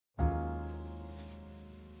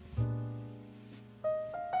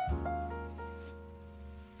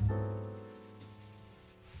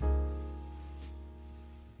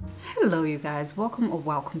Hello you guys,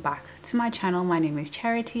 welcome back to my channel. My name is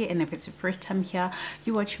Charity, and if it's your first time here,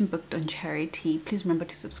 you're watching Booked on Charity. Please remember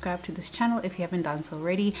to subscribe to this channel if you haven't done so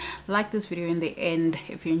already. Like this video in the end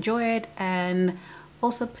if you enjoy it, and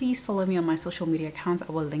also please follow me on my social media accounts.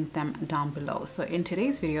 I will link them down below. So in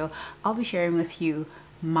today's video, I'll be sharing with you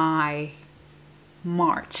my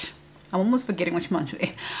March. I'm almost forgetting which month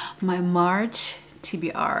today. My March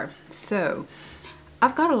TBR. So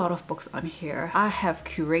I've got a lot of books on here. I have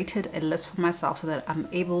curated a list for myself so that I'm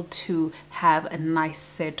able to have a nice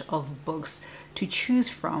set of books to choose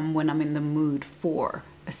from when I'm in the mood for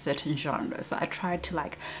a certain genre. So I tried to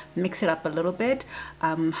like mix it up a little bit.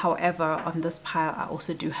 However, on this pile I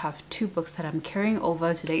also do have two books that I'm carrying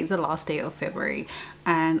over. Today is the last day of February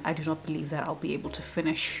and I do not believe that I'll be able to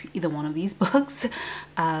finish either one of these books.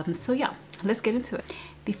 So yeah, let's get into it.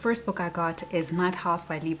 The first book I got is Ninth House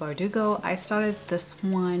by Leigh Bardugo. I started this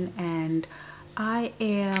one and I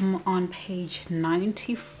am on page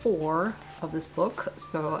 94 of this book,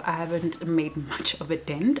 so I haven't made much of a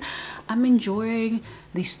dent. I'm enjoying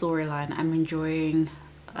the storyline. I'm enjoying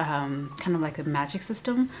kind of like the magic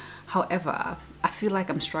system. However, I feel like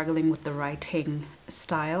I'm struggling with the writing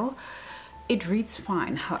style. It reads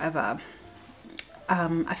fine, however,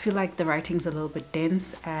 I feel like the writing's a little bit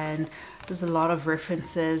dense and there's a lot of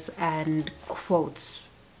references and quotes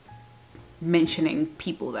mentioning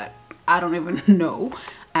people that I don't even know,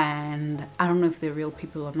 and I don't know if they're real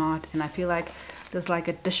people or not, and I feel like there's like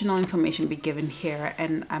additional information be given here,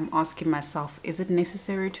 and I'm asking myself, is it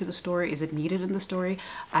necessary to the story? Is it needed in the story?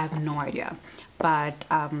 I have no idea. But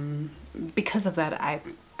because of that,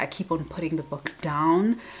 I keep on putting the book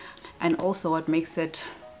down. And also what makes it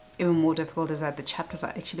even more difficult is that the chapters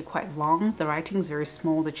are actually quite long. The writing is very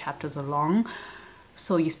small, the chapters are long,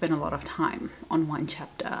 so you spend a lot of time on one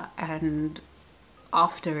chapter, and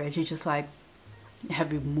after it you're just like,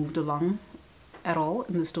 have you moved along at all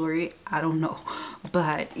in the story? I don't know.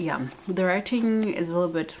 But yeah, the writing is a little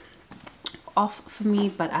bit off for me,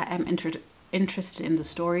 but I am interested in the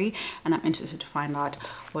story and I'm interested to find out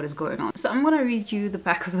what is going on. So I'm going to read you the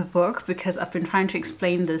back of the book because I've been trying to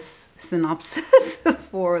explain this synopsis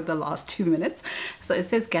for the last 2 minutes. So it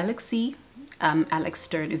says, Galaxy Alex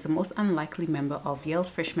Stern is the most unlikely member of Yale's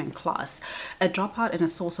freshman class, a dropout and a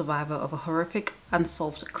sole survivor of a horrific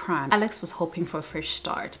unsolved crime. Alex was hoping for a fresh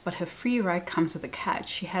start, but her free ride comes with a catch.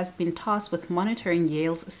 She has been tasked with monitoring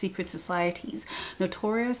Yale's secret societies,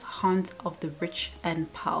 notorious haunts of the rich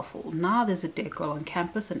and powerful. Now there's a dead girl on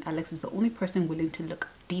campus and Alex is the only person willing to look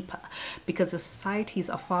deeper because the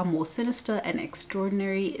societies are far more sinister and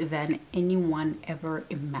extraordinary than anyone ever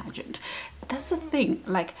imagined. That's the thing,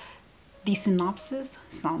 like, the synopsis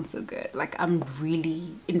sounds so good. Like, I'm really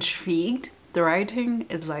intrigued. The writing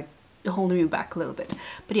is like holding me back a little bit.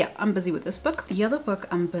 But yeah, I'm busy with this book. The other book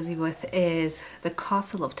I'm busy with is The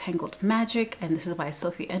Castle of Tangled Magic, and this is by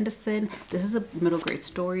Sophie Anderson. This is a middle grade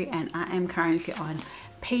story and I am currently on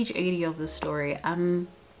page 80 of the story. I'm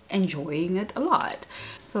enjoying it a lot.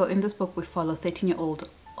 So in this book we follow 13-year-old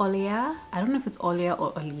Olia. I don't know if it's Olia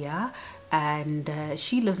or Olia, and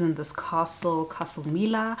she lives in this castle, Castle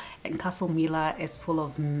Mila, and Castle Mila is full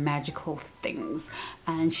of magical things.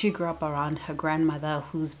 And she grew up around her grandmother,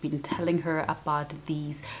 who's been telling her about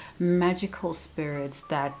these magical spirits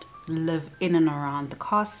that live in and around the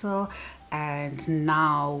castle. And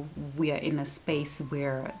now we are in a space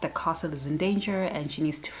where the castle is in danger and she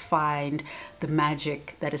needs to find the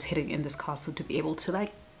magic that is hidden in this castle to be able to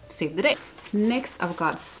like save the day. Next, I've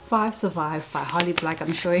got Five Survive by Holly Black.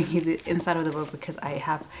 I'm showing you the inside of the book because I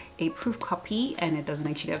have a proof copy and it doesn't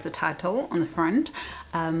actually have the title on the front.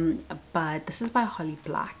 But this is by Holly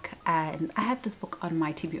Black, and I had this book on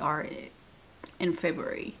my TBR in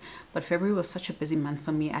February, but February was such a busy month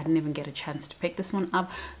for me. I didn't even get a chance to pick this one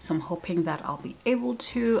up, so I'm hoping that I'll be able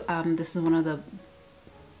to. This is one of the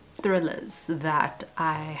thrillers that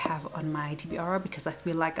I have on my TBR because I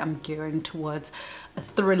feel like I'm gearing towards a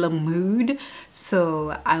thriller mood,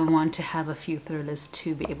 so I want to have a few thrillers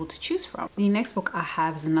to be able to choose from. The next book I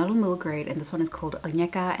have is another middle grade, and this one is called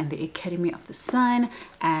Onyeka and the Academy of the Sun,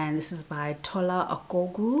 and this is by Tola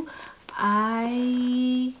Okogu.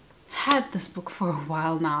 I had this book for a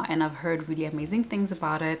while now and I've heard really amazing things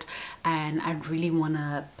about it and I really want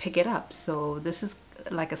to pick it up. So this is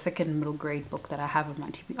like a second middle grade book that I have on my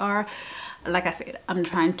TBR. Like I said, I'm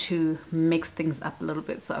trying to mix things up a little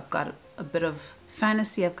bit, so I've got a bit of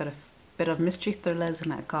fantasy, I've got a bit of mystery thrillers,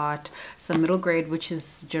 and I got some middle grade, which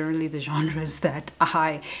is generally the genres that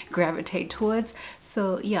I gravitate towards.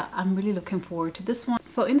 So yeah, I'm really looking forward to this one.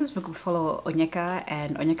 So in this book we follow Onyeka,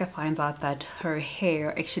 and Onyeka finds out that her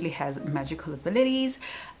hair actually has magical abilities,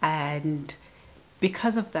 and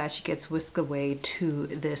because of that, she gets whisked away to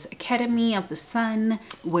this Academy of the Sun,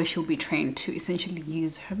 where she'll be trained to essentially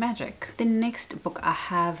use her magic. The next book I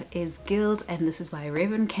have is Guild, and this is by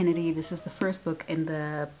Raven Kennedy. This is the first book in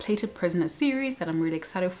the Plated Prisoner series that I'm really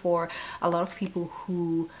excited for. A lot of people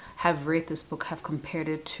who have read this book have compared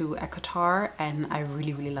it to Akatar, and I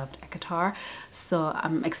really loved Akatar. So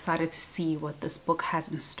I'm excited to see what this book has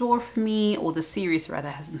in store for me, or the series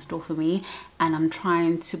rather has in store for me. And I'm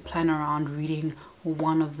trying to plan around reading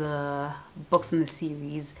one of the books in the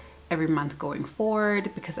series every month going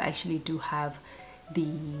forward, because I actually do have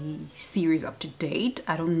the series up to date.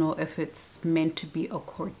 I don't know if it's meant to be a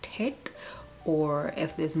quartet or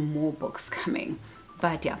if there's more books coming,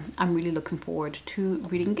 but yeah, I'm really looking forward to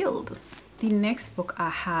reading Guild. The next book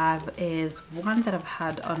I have is one that I've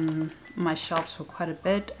had on my shelves for quite a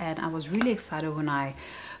bit, and I was really excited when I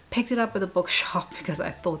picked it up at the bookshop because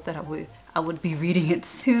I thought that I would be reading it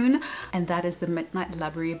soon, and that is The Midnight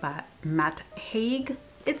Library by Matt Haig.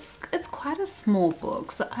 It's quite a small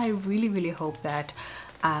book, so I really hope that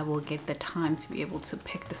I will get the time to be able to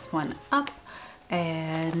pick this one up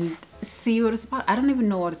and see what it's about. I don't even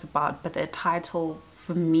know what it's about, but the title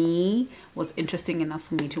for me was interesting enough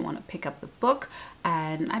for me to want to pick up the book,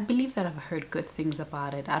 and I believe that I've heard good things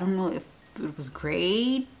about it. I don't know if it was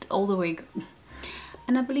great all the way,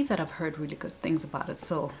 and I believe that I've heard really good things about it,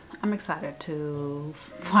 so I'm excited to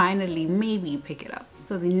finally maybe pick it up.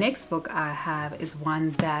 So the next book I have is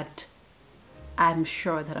one that I'm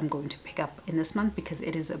sure that I'm going to pick up in this month, because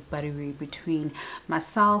it is a buddy read between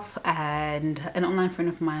myself and an online friend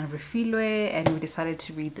of mine, Refilwe, and we decided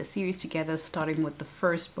to read the series together, starting with the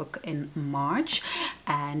first book in March,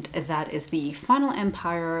 and that is The Final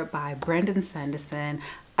Empire by Brandon Sanderson.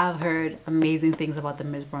 I've heard amazing things about the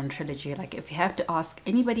Mistborn trilogy. Like, if you have to ask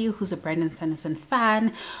anybody who's a Brandon Sanderson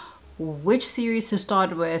fan which series to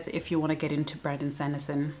start with if you want to get into Brandon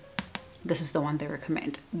Sanderson, this is the one they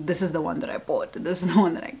recommend. This is the one that I bought. This is the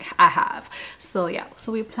one that I have. So yeah,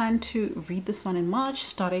 so we plan to read this one in March,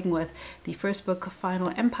 starting with the first book,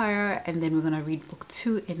 Final Empire, and then we're gonna read book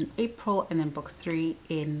 2 in April, and then book 3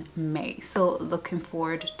 in May. So looking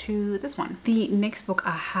forward to this one. The next book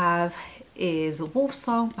I have is Wolf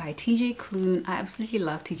Song by TJ Klune. I absolutely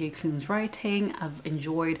love TJ Klune's writing. I've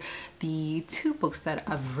enjoyed the 2 books that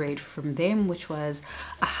I've read from them, which was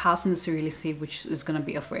A House in the Cerulean Sea, which is going to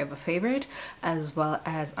be a forever favorite, as well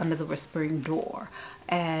as Under the Whispering Door.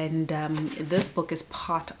 And this book is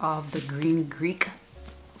part of the Green Greek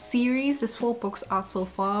series. There's 4 books out so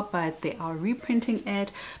far, but they are reprinting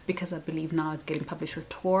it because I believe now it's getting published with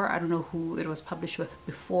Tor. I don't know who it was published with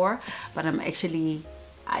before, but I actually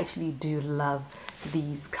do love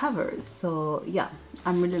these covers. So yeah,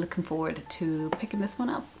 I'm really looking forward to picking this one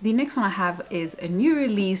up. The next one I have is a new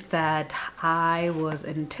release that I was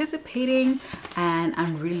anticipating, and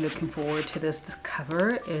I'm really looking forward to this. The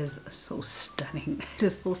cover is so stunning. It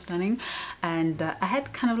is so stunning, and I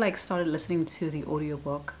had kind of like started listening to the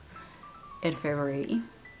audiobook in February,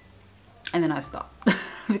 and then I stopped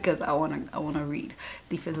because I wanna read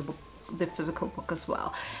the physical book as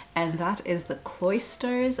well, and that is The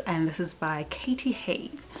Cloisters, and this is by Katie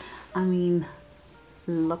Hayes. I mean,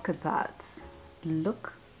 look at that.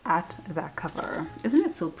 Look at that cover. Isn't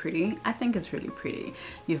it so pretty? I think it's really pretty.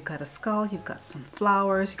 You've got a skull, you've got some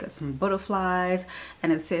flowers, you've got some butterflies,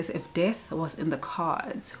 and it says, if death was in the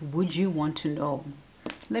cards, would you want to know?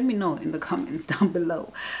 Let me know in the comments down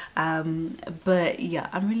below. But yeah,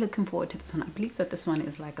 I'm really looking forward to this one. I believe that this one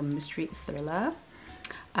is like a mystery thriller.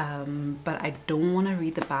 But I don't want to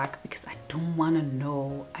read the back because I don't want to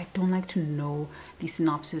know. I don't like to know the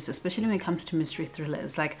synopsis, especially when it comes to mystery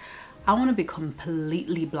thrillers. Like, I want to be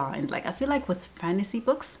completely blind. Like, I feel like with fantasy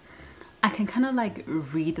books, I can kind of like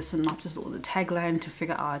read the synopsis or the tagline to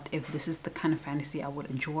figure out if this is the kind of fantasy I would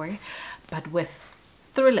enjoy. But with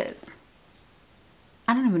thrillers,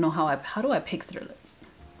 I don't even know how do I pick thrillers?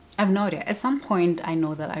 I have no idea. At some point I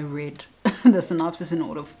know that I read the synopsis in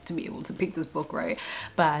order to be able to pick this book, right?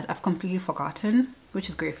 But I've completely forgotten, which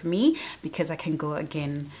is great for me because I can go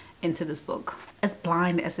again into this book as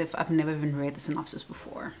blind as if I've never even read the synopsis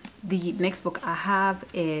before. The next book I have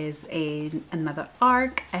is another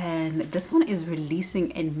arc, and this one is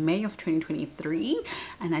releasing in May of 2023.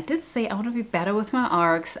 And I did say I want to be better with my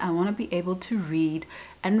arcs. I want to be able to read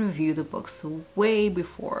and review the books way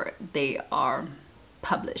before they are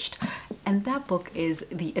published, and that book is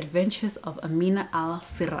The Adventures of Amina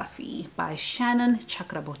Al-Sirafi by Shannon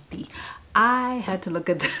Chakraborty. I had to look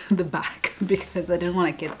at the back because I didn't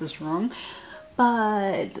want to get this wrong,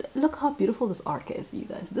 but look how beautiful this arc is, you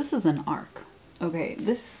guys. This is an arc, okay?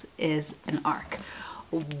 This is an arc.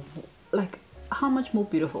 Like, how much more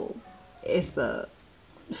beautiful is the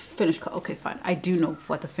finished copy. Okay, fine, I do know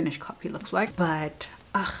what the finished copy looks like, but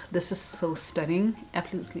this is so stunning,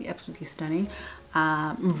 absolutely stunning.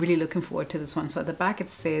 I'm really looking forward to this one. So at the back it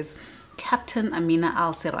says, Captain Amina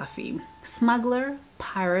al-Sirafi, smuggler,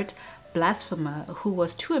 pirate, blasphemer who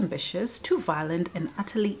was too ambitious, too violent, and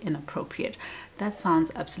utterly inappropriate. That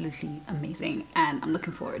sounds absolutely amazing, and I'm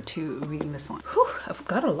looking forward to reading this one. Whew, I've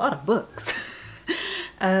got a lot of books.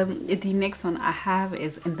 The next one I have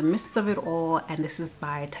is In the Midst of It All, and this is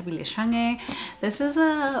by Takealot Wishlist. This is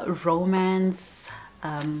a romance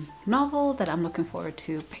novel that I'm looking forward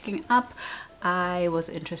to picking up. I was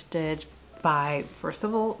interested by, first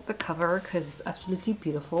of all, the cover because it's absolutely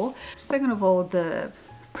beautiful. Second of all, the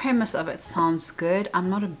premise of it sounds good. I'm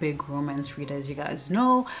not a big romance reader, as you guys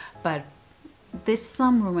know, but there's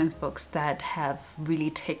some romance books that have really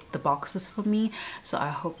ticked the boxes for me, so I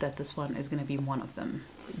hope that this one is going to be one of them.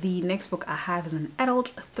 The next book I have is an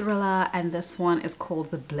adult thriller, and this one is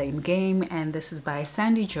called The Blame Game, and this is by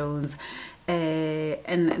Sandy Jones.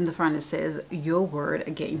 And in the front it says, your word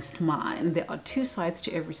against mine. There are two sides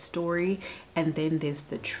to every story, and then there's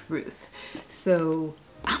the truth. So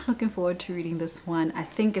I'm looking forward to reading this one. I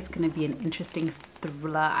think it's going to be an interesting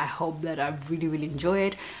thriller. I hope that I really enjoy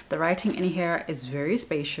it. The writing in here is very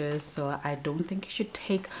spacious, so I don't think it should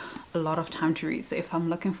take a lot of time to read. So if I'm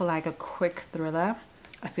looking for like a quick thriller,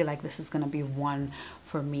 I feel like this is going to be one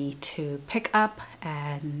for me to pick up,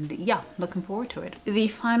 and yeah, looking forward to it. The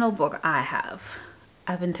final book I have,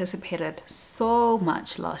 I've anticipated so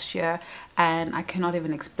much last year, and I cannot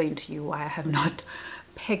even explain to you why I have not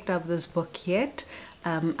picked up this book yet.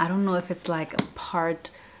 I don't know if it's like a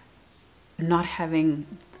part not having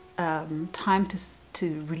time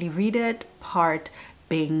to really read it, part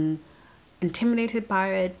being intimidated by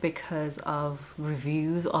it because of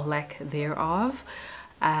reviews or lack thereof,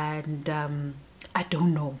 and I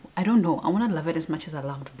don't know. I want to love it as much as I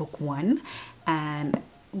loved book one, and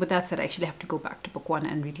with that said, I actually have to go back to book one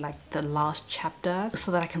and read like the last chapter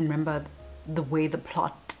so that I can remember the way the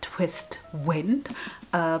plot twist went.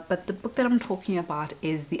 But the book that I'm talking about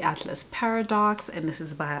is The Atlas Paradox, and this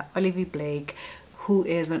is by Olivia Blake, who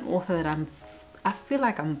is an author that I feel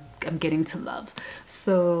like I'm getting to love.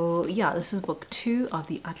 So yeah, this is book 2 of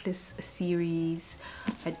the Atlas series.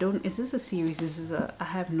 Is this a series? I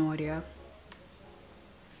have no idea.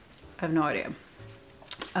 I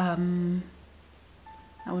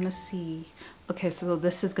want to see. Okay, so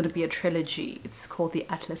this is going to be a trilogy. It's called the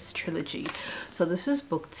Atlas Trilogy. So this is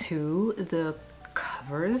book 2. The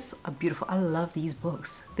covers are beautiful. I love these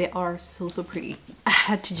books. They are so pretty. I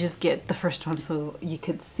had to just get the first one so you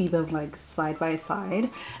could see them like side by side,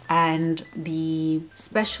 and the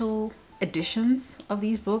special editions of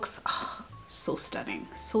these books, oh, so stunning,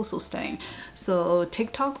 so stunning. So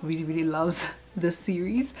TikTok really loves this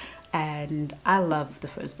series, and I love the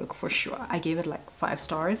first book for sure. I gave it like 5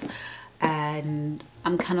 stars, and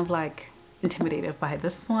I'm kind of like intimidated by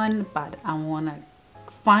this one, but I want to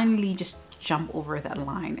finally just jump over that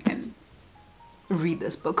line and read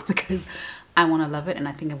this book because I want to love it, and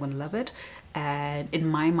I think I'm going to love it. And in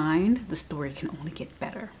my mind, the story can only get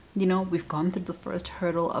better. You know, we've gone through the first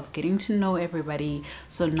hurdle of getting to know everybody,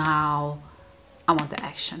 so now I want the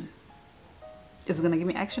action. Is it gonna give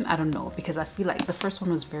me action? I don't know, because I feel like the first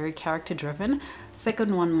one was very character driven.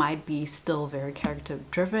 Second one might be still very character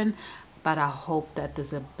driven, but I hope that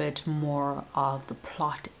there's a bit more of the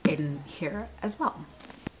plot in here as well.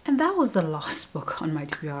 And that was the last book on my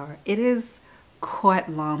TBR. It is quite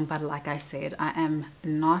long, but like I said, I am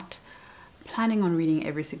not planning on reading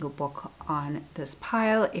every single book on this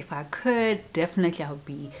pile. If I could, definitely I would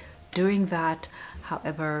be doing that.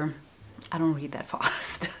 However, I don't read that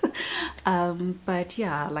fast. But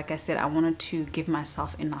yeah, like I said, I wanted to give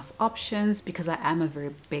myself enough options because I am a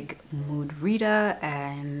very big mood reader,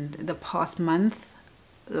 and the past month,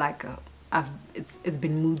 like it's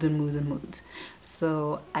been moods and moods and moods.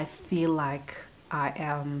 So I feel like I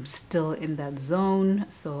am still in that zone,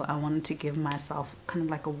 so I wanted to give myself kind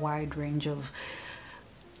of like a wide range of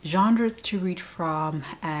genres to read from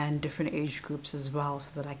and different age groups as well,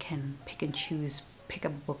 so that I can pick and choose, pick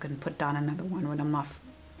up a book and put down another one when I'm not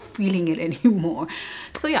feeling it anymore.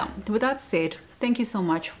 So yeah, with that said, thank you so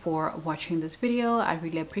much for watching this video. I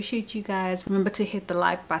really appreciate you guys. Remember to hit the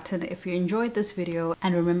like button if you enjoyed this video,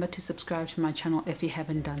 and remember to subscribe to my channel if you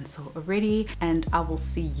haven't done so already, and I will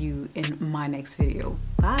see you in my next video.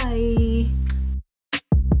 Bye.